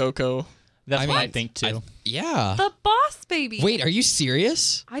going to Yeah. be Coco. That's I what I mean, think too. Yeah. The Boss Baby. Wait, are you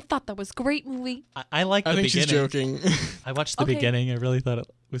serious? I thought that was a great movie. I like the I think beginning. she's joking. I watched the Okay. beginning. I really thought it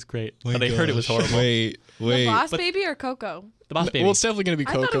was great. But I heard it was horrible. Wait. The Boss But- Baby or Coco? The Boss Baby. Well, it's definitely gonna be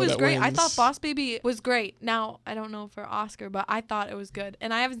Coco. I thought it was that great. I wins. thought Boss Baby was great. Now, I don't know for Oscar, but I thought it was good.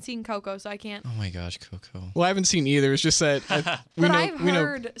 And I haven't seen Coco, so I can't. Oh my gosh, Coco. Well, I haven't seen either. It's just that But I've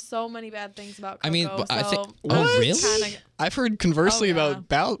heard so many bad things about Coco. I mean, I think- so oh, I was really? kinda- I've heard conversely Oh, yeah.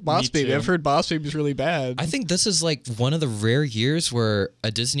 about Boss Me Baby. too. I've heard Boss Baby's really bad. I think this is like one of the rare years where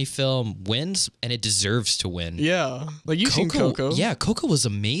a Disney film wins and it deserves to win. Yeah, like you've seen Coco. Yeah, Coco was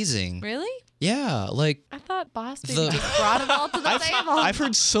amazing. Really? Yeah, like I thought Boss Baby The- just brought it all to the table. I've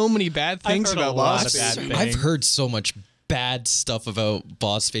heard so many bad things heard a about lot Boss of bad Baby. things. I've heard so much bad stuff about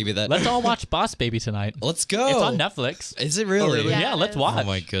Boss Baby that Let's all watch Boss Baby tonight. let's go. It's on Netflix. Is it really? really? Yeah, Yeah, it let's is. watch. Oh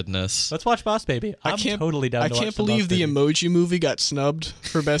my goodness. Let's watch Boss Baby. I'm totally down I to can't watch some believe Boss the Baby. Emoji Movie got snubbed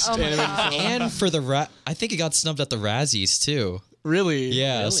for best Oh my animated God. film. And for the I think it got snubbed at the Razzies too. Really?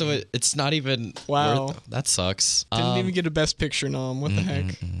 Yeah, so Really? it's not even Wow. that sucks. Didn't even get a Best Picture nom. What the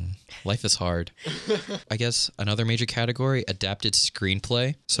heck? Life is hard. I guess another major category, adapted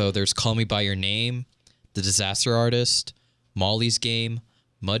screenplay. So there's Call Me by Your Name, The Disaster Artist, Molly's Game,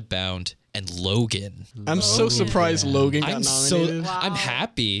 Mudbound, and Logan. I'm so surprised Logan got I'm nominated. Wow. I'm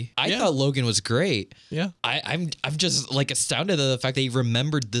happy. I Yeah. thought Logan was great. Yeah. I'm just like astounded at the fact that he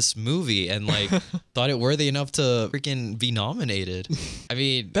remembered this movie and like thought it worthy enough to freaking be nominated. I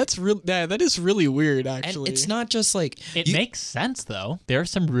mean, That's real. Yeah, that is really weird. and Actually, it's not just like It you- makes sense though. There are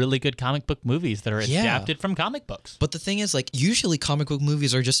some really good comic book movies that are Yeah. adapted from comic books. But the thing is, like, usually comic book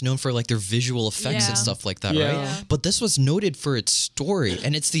movies are just known for like their visual effects and Yeah. stuff like that, Yeah. right? Yeah. But this was noted for its story,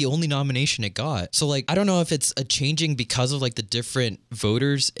 and it's the only nomination it got. So, like, I don't know if it's a changing because of like the different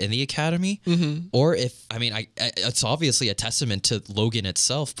voters in the Academy, or if it's obviously a testament to Logan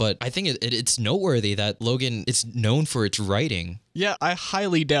itself. But I think it's noteworthy that Logan is known for its writing. Yeah, I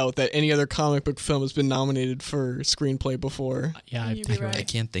highly doubt that any other comic book film has been nominated for screenplay before. Yeah, I You'd think be right. I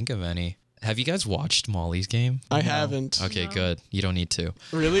can't think of any. Have you guys watched Molly's Game? I haven't. Okay, No. good. You don't need to.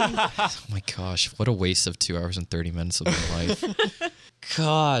 Really? Oh my gosh, what a waste of 2 hours and 30 minutes of my life.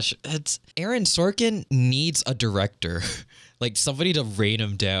 Gosh, it's Aaron Sorkin needs a director. Like somebody to rein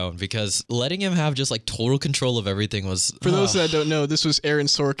him down because letting him have just like total control of everything was For those that don't know, this was Aaron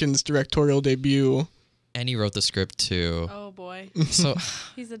Sorkin's directorial debut. and he wrote the script too. Oh boy, So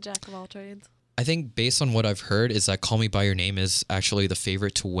he's a jack of all trades. I think based on what I've heard is that Call Me by Your Name is actually the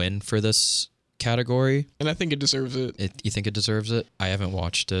favorite to win for this category. And I think it deserves it. You think it deserves it? I haven't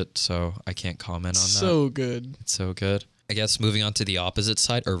watched it, so I can't comment on that. So good. It's so good. I guess moving on to the opposite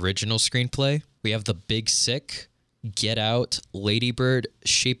side, original screenplay. We have The Big Sick, Get Out, Lady Bird,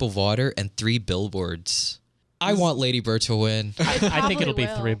 Shape of Water, and 3 Billboards. I want Lady Bird to win. I think probably it'll be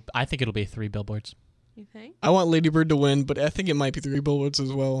will. 3. I think it'll be 3 billboards. You think? I want Lady Bird to win, but I think it might be 3 Billboards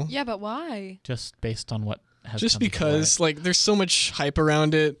as well. Yeah, but why? Just based on what has Just come before because, like, there's so much hype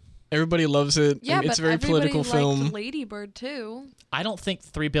around it. Everybody loves it. Yeah, and but it's a very everybody political liked film. Lady Bird too. I don't think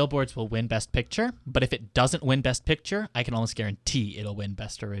 3 Billboards will win Best Picture, but if it doesn't win Best Picture, I can almost guarantee it'll win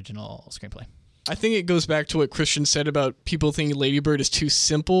Best Original Screenplay. I think it goes back to what Christian said about people thinking Lady Bird is too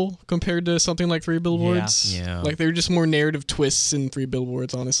simple compared to something like 3 Billboards. Yeah. Like, they're just more narrative twists in 3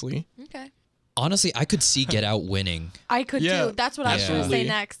 Billboards, honestly. Okay. Honestly, I could see Get Out winning. I could Yeah, too. That's what I was going to absolutely. say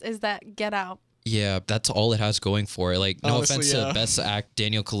next. Is that Get Out? Yeah, that's all it has going for it. Like, no Honestly, offense yeah. to Best Act,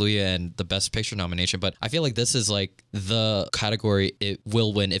 Daniel Kaluuya, and the Best Picture nomination, but I feel like this is like the category it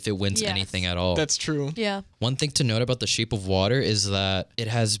will win if it wins Yes. anything at all. That's true. Yeah. One thing to note about The Shape of Water is that it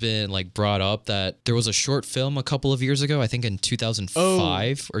has been like brought up that there was a short film a couple of years ago, I think in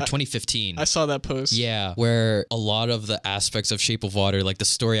 2005 or 2015. I saw that post. Yeah, where a lot of the aspects of Shape of Water, like the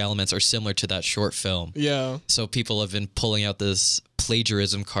story elements, are similar to that short film. Yeah. So people have been pulling out this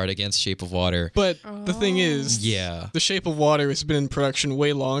plagiarism card against Shape of Water. But the thing is, Yeah. The Shape of Water has been in production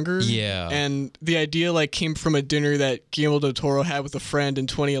way longer. Yeah. And the idea like came from a dinner that Guillermo del Toro had with a friend in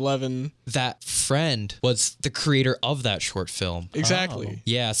 2011. That friend was the creator of that short film. Exactly.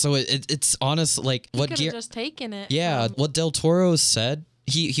 Yeah, so it's honest, like He what could Guillermo. have just taken it. Yeah, from- what Del Toro said.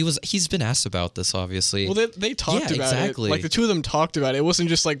 He's been asked about this, obviously. Well, they talked Yeah, about exactly. it. Like the two of them talked about it. It wasn't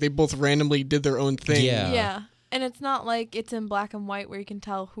just like they both randomly did their own thing. Yeah. Yeah. And it's not like it's in black and white where you can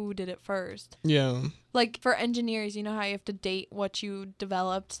tell who did it first. Yeah. Like for engineers, you know how you have to date what you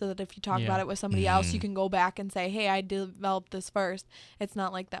developed so that if you talk Yeah. about it with somebody else, you can go back and say, hey, I developed this first. It's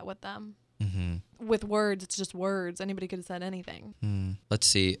not like that with them. With words, it's just words. Anybody could have said anything. Let's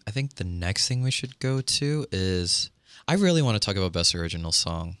see. I think the next thing we should go to is I really want to talk about Best Original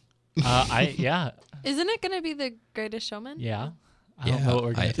Song. Yeah. Isn't it going to be The Greatest Showman? Yeah. I don't know what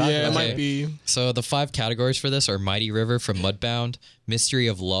we're going to talk Yeah, about. it might Okay. be. So the 5 categories for this are Mighty River from Mudbound, Mystery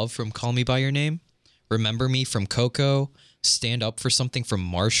of Love from Call Me By Your Name, Remember Me from Coco, Stand Up for Something from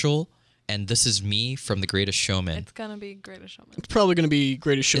Marshall, and This Is Me from The Greatest Showman. It's gonna be Greatest Showman. It's probably going to be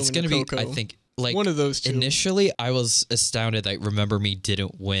Greatest Showman. It's going to or be, Coco. I think, like one of those two. Initially, I was astounded that Remember Me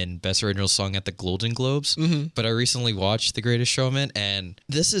didn't win Best Original Song at the Golden Globes, but I recently watched The Greatest Showman, and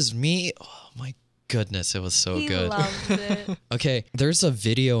This Is Me, oh my goodness, it was so He good. loves it. Okay, there's a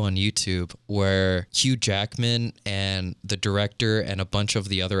video on YouTube where Hugh Jackman and the director and a bunch of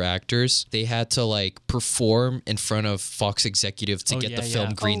the other actors, they had to like perform in front of Fox executives to Oh, get the yeah, film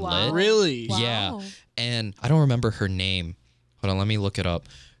yeah. greenlit. wow. Really? Wow. Yeah. And I don't remember her name. Hold on, let me look it up.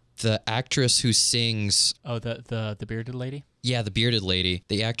 The actress who sings, Oh, the bearded lady? yeah, the bearded lady,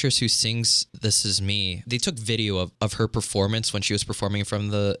 the actress who sings This Is Me, they took video of her performance when she was performing from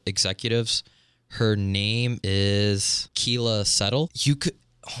the executives. Her name is Keela Settle. You could,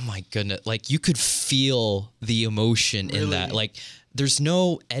 oh my goodness, like you could feel the emotion in that. Really? Like there's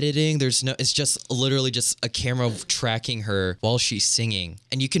no editing. There's no, it's just literally just a camera tracking her while she's singing.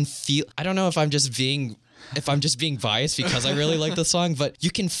 And you can feel, I don't know if I'm just being biased because I really like the song, but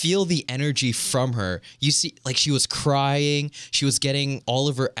you can feel the energy from her. You see, like she was crying. She was getting all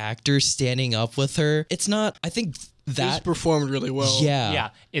of her actors standing up with her. It's not, I think It was that, performed really well. yeah. Yeah,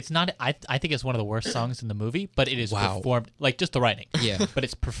 it's not. I think it's one of the worst songs in the movie, but it is Wow. performed like just the writing. Yeah. but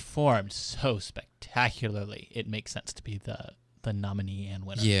it's performed so spectacularly. It makes sense to be the nominee and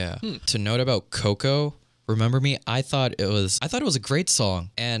winner. Yeah. To note about Coco, Remember Me, I thought it was a great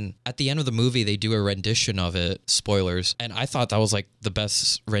song. And at the end of the movie they do a rendition of it, spoilers, and I thought that was like the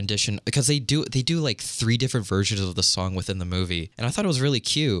best rendition because they do like 3 different versions of the song within the movie. And I thought it was really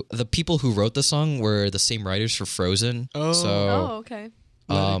cute. The people who wrote the song were the same writers for Frozen. Oh. So Oh, okay.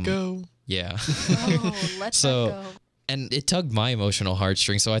 Let it go. yeah. Oh, let So- that go. And it tugged my emotional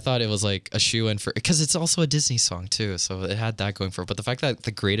heartstrings, so I thought it was like a shoe-in for, because it's also a Disney song too, so it had that going for it. But the fact that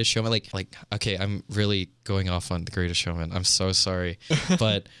The Greatest Showman, like okay, I'm really going off on The Greatest Showman. I'm so sorry,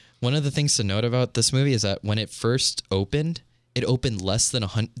 but one of the things to note about this movie is that when it first opened, it opened less than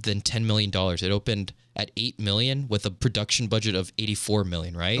 $10 million. It opened at $8 million with a production budget of $84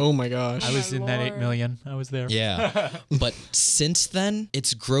 million, right? Oh my gosh. I was my in that 8 Lord. million. I was there. Yeah. But since then,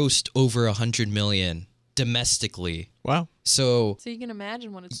 it's grossed over $100 million domestically. Wow. So So you can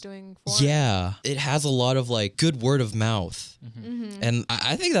imagine what it's doing for. yeah, it has a lot of like good word of mouth. Mm-hmm. And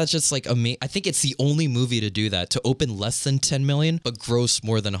I think that's just like I think it's the only movie to do that, to open less than 10 million but gross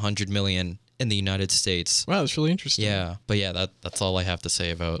more than 100 million in the United States. Wow, that's really interesting. Yeah, but yeah, that's all I have to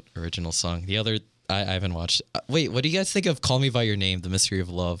say about original song. The other I haven't watched. Wait, what do you guys think of Call Me by Your Name, The Mystery of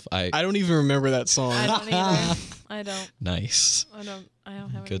Love? I don't even remember that song. I don't either. I don't. Nice. I don't have Good any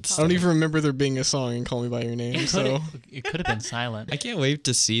I don't thoughts. even remember there being a song in Call Me By Your Name. So It could have been silent. I can't wait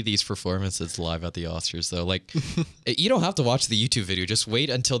to see these performances live at the Oscars, though. Like, you don't have to watch the YouTube video. Just wait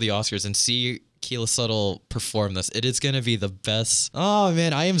until the Oscars and see Keela Settle perform this. It is going to be the best. Oh,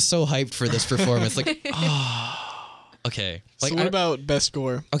 man, I am so hyped for this performance. Like, okay. Like, so what about best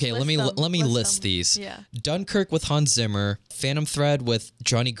score? okay, let me them. list them. these. Yeah. Dunkirk with Hans Zimmer, Phantom Thread with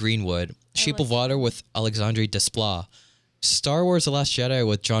Johnny Greenwood, Shape like of Water with Alexandre Desplat, Star Wars: The Last Jedi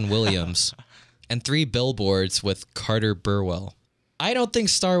with John Williams, and 3 Billboards with Carter Burwell. I don't think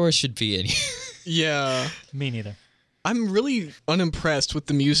Star Wars should be in here. Yeah. Me neither. I'm really unimpressed with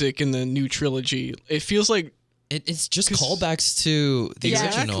the music in the new trilogy. It feels like It's just 'Cause- callbacks to the original.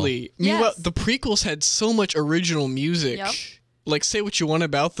 exactly. Meanwhile, Yes. the prequels had so much original music. Yep. Like, say what you want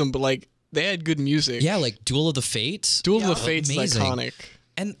about them, but like they had good music. Yeah, like Duel of the Fates. Duel of Yeah. the Fates is Amazing. iconic.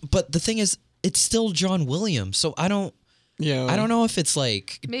 But the thing is, it's still John Williams. So I don't know if it's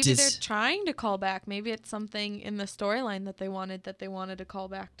like Maybe they're trying to call back. Maybe it's something in the storyline that they wanted to call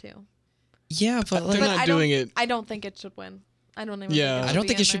back to. yeah, but They're like, not I doing don't- it. I don't think it should win. I don't even. Yeah. Think I don't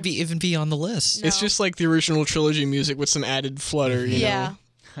think it in should there. even be on the list. No. It's just like the original trilogy music with some added flutter. You Yeah.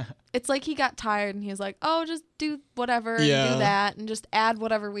 know? It's like he got tired and he was like, "Oh, just do whatever and Yeah. do that and just add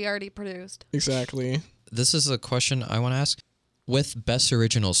whatever we already produced." Exactly. This is a question I want to ask. With Best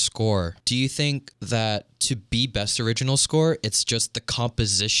Original Score, do you think that to be Best Original Score, it's just the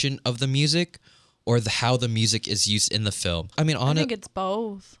composition of the music or how the music is used in the film? I mean, I think it's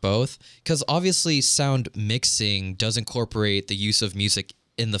both. both, because obviously sound mixing does incorporate the use of music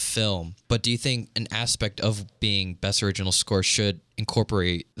in the film, but do you think an aspect of being Best Original Score should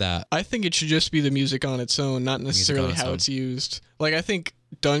incorporate that? I think it should just be the music on its own, not necessarily its how own. it's used. Like, I think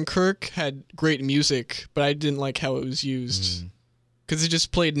Dunkirk had great music, but I didn't like how it was used. Because it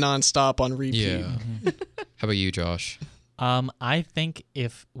just played nonstop on repeat. Yeah. How about you, Josh? I think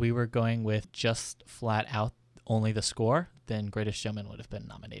if we were going with just flat out only the score, then Greatest Showman would have been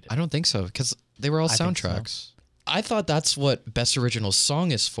nominated. I don't think so because they were all I think so. soundtracks. I thought that's what Best Original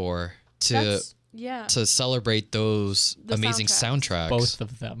Song is for, to That's, yeah. to celebrate those The amazing soundtracks. Both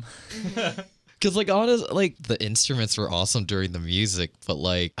of them. Because like honest, like the instruments were awesome during the music, but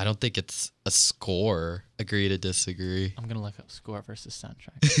like I don't think it's a score. Agree to disagree. I'm gonna look up score versus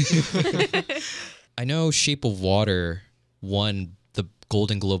soundtrack. I know Shape of Water won the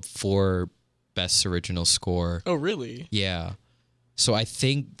Golden Globe for Best Original Score. Oh, really? Yeah. So I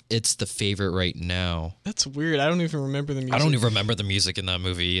think it's the favorite right now. That's weird. I don't even remember the music. I don't even remember the music in that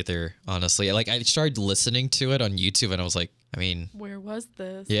movie either, honestly. Like I started listening to it on YouTube and I was like, I mean, Where was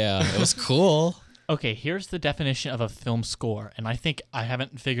this? yeah, it was cool. Okay, here's the definition of a film score, and I think I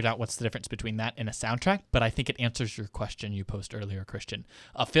haven't figured out what's the difference between that and a soundtrack, but I think it answers your question you posed earlier, Christian.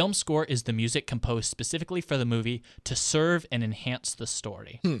 A film score is the music composed specifically for the movie to serve and enhance the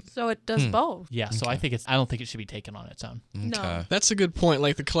story. So it does both. Yeah, so I don't think it should be taken on its own. No. That's a good point.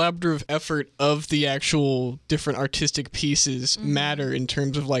 Like the collaborative effort of the actual different artistic pieces matter in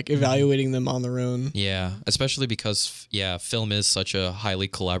terms of like evaluating them on their own. Yeah, especially because film is such a highly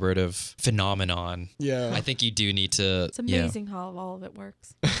collaborative phenomenon. Yeah. I think you do need to. It's amazing how all of it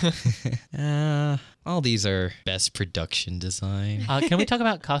works. All these are best production design. Can we talk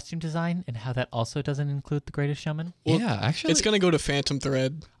about costume design and how that also doesn't include The Greatest Showman? Yeah, actually, It's going to go to Phantom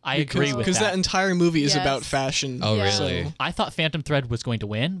Thread. I agree with Because that entire movie is Yes. about fashion. Oh, Yeah. really? So- I thought Phantom Thread was going to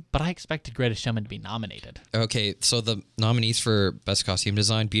win, but I expected Greatest Showman to be nominated. Okay, so the nominees for best costume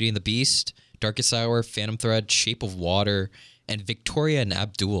design: Beauty and the Beast, Darkest Hour, Phantom Thread, Shape of Water, and Victoria and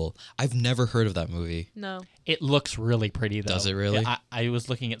Abdul. I've never heard of that movie. No. It looks really pretty, though. Does it really? I was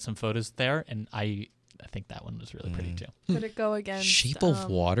looking at some photos there, and I think that one was really pretty, too. Could it go against Shape of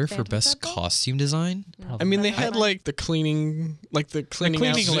Water for Phantom best Thread, though? costume design? I mean, they That's had fine. like the cleaning cleaning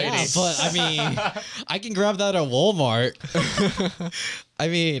outfit. lady. Yeah, but I mean, I can grab that at Walmart. I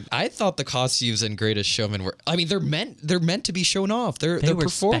mean, I thought the costumes in Greatest Showman were. I mean, they're meant to be shown off. They're were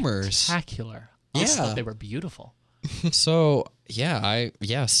performers. spectacular. I Yeah. thought they were beautiful. So yeah,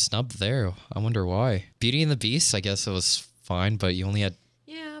 snubbed there. I wonder why. Beauty and the Beast, I guess it was fine, but you only had.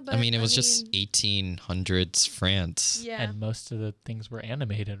 Yeah, but I mean, it was just 1800s France. Yeah. And most of the things were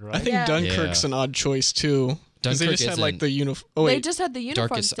animated, right? I think Yeah. Dunkirk's an odd choice too. Because they Dunkirk just had like isn't- the Oh They wait. just had the uniforms,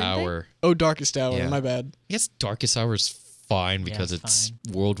 Darkest didn't they? Hour. Oh, Darkest Hour. Yeah. My bad. I guess Darkest Hour is fine because it's it's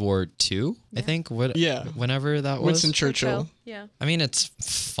fine. World War II. I think. Yeah. Whenever that was. Winston Churchill. Yeah. I mean, it's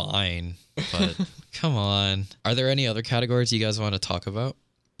fine, but come on. Are there any other categories you guys want to talk about?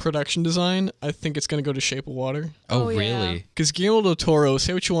 Production design. I think it's going to go to Shape of Water. Oh, Oh, yeah. really? Because Guillermo del Toro,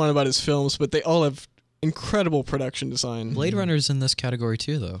 say what you want about his films, but they all have incredible production design. Blade Runner's in this category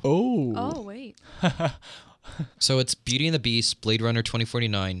too, though. Oh. Oh, wait. So it's Beauty and the Beast, Blade Runner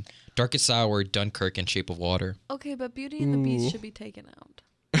 2049, Darkest Hour, Dunkirk, and Shape of Water. Okay, but Beauty and the Beast Ooh. should be taken out.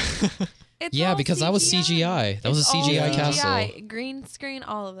 It's Yeah, all because that was CGI. That was It's a all CGI CGI, green screen,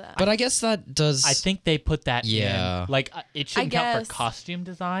 all of that. But I guess that does. I think they put that Yeah. in. Like, it shouldn't count guess. for costume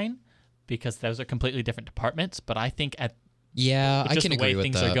design because those are completely different departments, but I think at Yeah, I just can the way agree with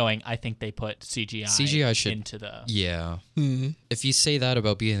things that. are going, I think they put CGI, CGI should- into the... Yeah. Hmm. If you say that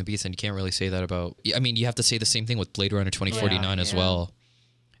about Beauty and the Beast, then you can't really say that about. I mean, you have to say the same thing with Blade Runner 2049 as Yeah. well.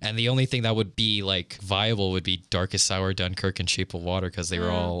 And the only thing that would be like viable would be Darkest Hour, Dunkirk, and Shape of Water because they were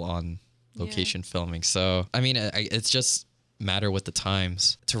all on location filming. So I mean, it's just matter with the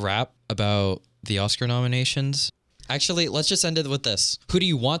times. To wrap about the Oscar nominations, actually, let's just end it with this: who do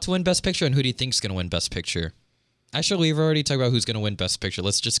you want to win Best Picture, and who do you think is going to win Best Picture? Actually, we've already talked about who's going to win Best Picture.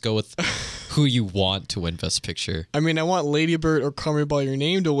 Let's just go with who you want to win Best Picture. I mean, I want Lady Bird or Call Me by Your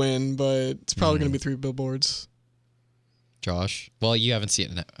Name to win, but it's probably going to be Three Billboards. Josh, well, you haven't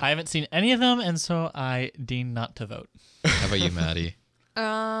seen it. I haven't seen any of them, and so I deem not to vote. How about you, Maddie?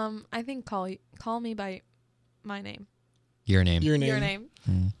 I think call me by my name. Your name. Your Name. Your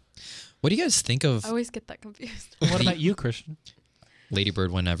name. What do you guys think of I always get that confused. What about you, Christian? Lady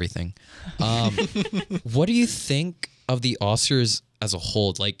Bird win everything? What do you think of the Oscars as a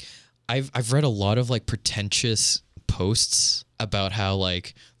whole? Like, I've read a lot of like pretentious posts about how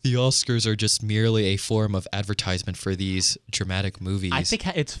like the Oscars are just merely a form of advertisement for these dramatic movies. I think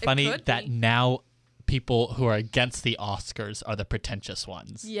it's funny could that be. now people who are against the Oscars are the pretentious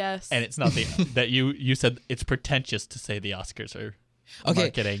ones. Yes. And it's not the that you said it's pretentious to say the Oscars are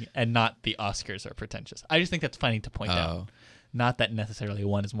marketing and not the Oscars are pretentious. I just think that's funny to point Oh. out. Not that necessarily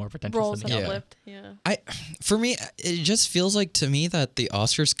one is more pretentious roles than have the other. flipped. Yeah. For me, it just feels like to me that the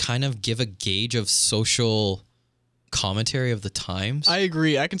Oscars kind of give a gauge of social commentary of the times. I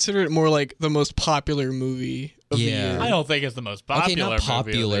agree. I consider it more like the most popular movie of the Yeah. year. I don't think it's the most popular okay, not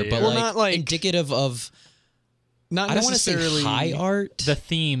popular, movie of the but year. Well, like, not like- indicative of not I don't want to say necessarily high art. The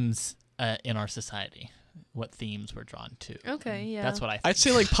themes in our society, what themes we're drawn to. Okay, yeah. That's what I think. I'd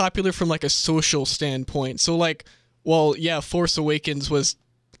say like popular from like a social standpoint. So like, well, yeah, Force Awakens was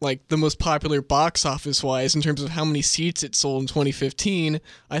like the most popular box office wise in terms of how many seats it sold in 2015.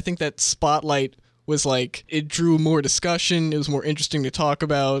 I think that Spotlight was like, it drew more discussion. It was more interesting to talk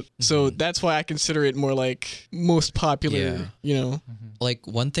about. So that's why I consider it more like most popular, Yeah. you know? Like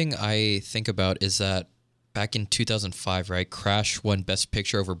one thing I think about is that back in 2005, right, Crash won Best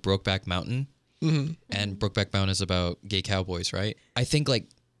Picture over Brokeback Mountain. And Brokeback Mountain is about gay cowboys, right? I think like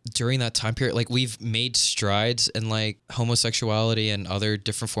during that time period, like we've made strides in like homosexuality and other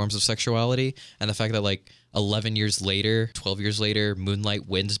different forms of sexuality. And the fact that like 11 years later, 12 years later, Moonlight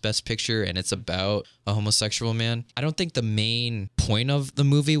wins Best Picture and it's about a homosexual man. I don't think the main point of the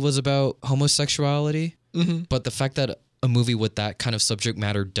movie was about homosexuality, but the fact that a movie with that kind of subject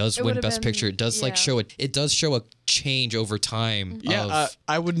matter does It win would've Best been- Picture, it does like yeah. show it. It does show a change over time. Yeah, of,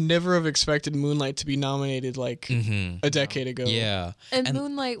 I would never have expected Moonlight to be nominated like a decade ago. yeah. And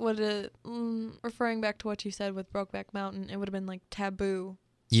Moonlight would have, referring back to what you said with Brokeback Mountain, it would have been like taboo.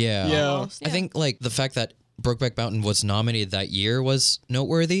 Yeah. Yeah. Almost. I think like the fact that Brokeback Mountain was nominated that year was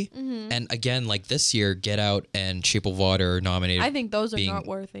noteworthy. And again, like this year, Get Out and Shape of Water are nominated. I think those are being-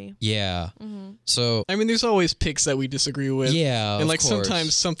 noteworthy. Yeah. So I mean, there's always picks that we disagree with. yeah, And of like course.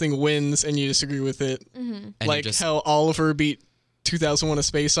 sometimes something wins and you disagree with it. And Like you just, how Oliver beat 2001: A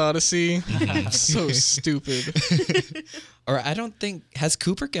Space Odyssey. So stupid. or I don't think has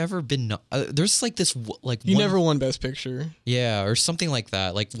Kubrick ever been. There's like this like He one, never won Best Picture. yeah, or something like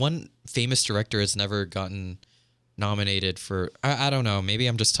that. Like one famous director has never gotten nominated for. I don't know. Maybe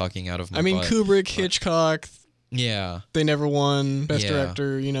I'm just talking out of my. I mean, butt. Kubrick, Hitchcock, Yeah. they never won Best Yeah.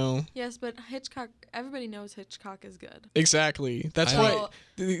 Director, you know. Yes, but Hitchcock, everybody knows Hitchcock is good. Exactly. That's I why don't-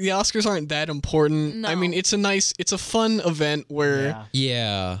 the Oscars aren't that important. I No. mean, it's a fun event where Yeah.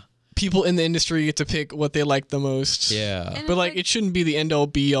 Yeah. people in the industry get to pick what they like the most. Yeah. And But like, it shouldn't be the end all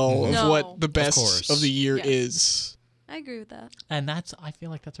be all of No. what the best course. of the year Yes. is. I agree with that. And I feel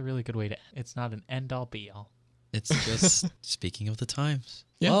like that's a really good way to, it's not an end all be all. It's just speaking of the times.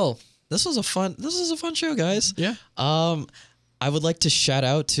 Yeah. Well, this was a fun show, guys. Yeah. I would like to shout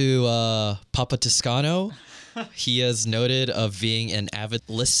out to Papa Toscano. He is noted of being an avid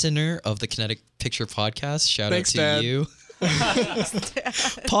listener of the Kinetic Picture podcast. Shout Thanks, out to Dad. you.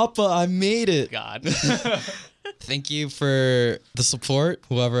 Papa, I made it. God. Thank you for the support.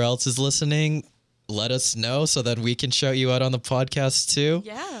 Whoever else is listening, let us know so that we can shout you out on the podcast too.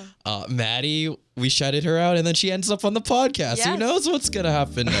 Yeah. Maddie, we shouted her out and then she ends up on the podcast. Who Yes. knows what's going to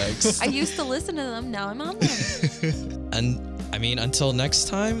happen next? I used to listen to them. Now I'm on them. And I mean, until next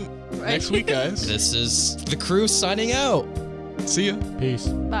time, Right? Next week, guys. this is the crew signing out. See ya. Peace.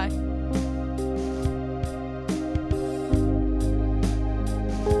 Bye.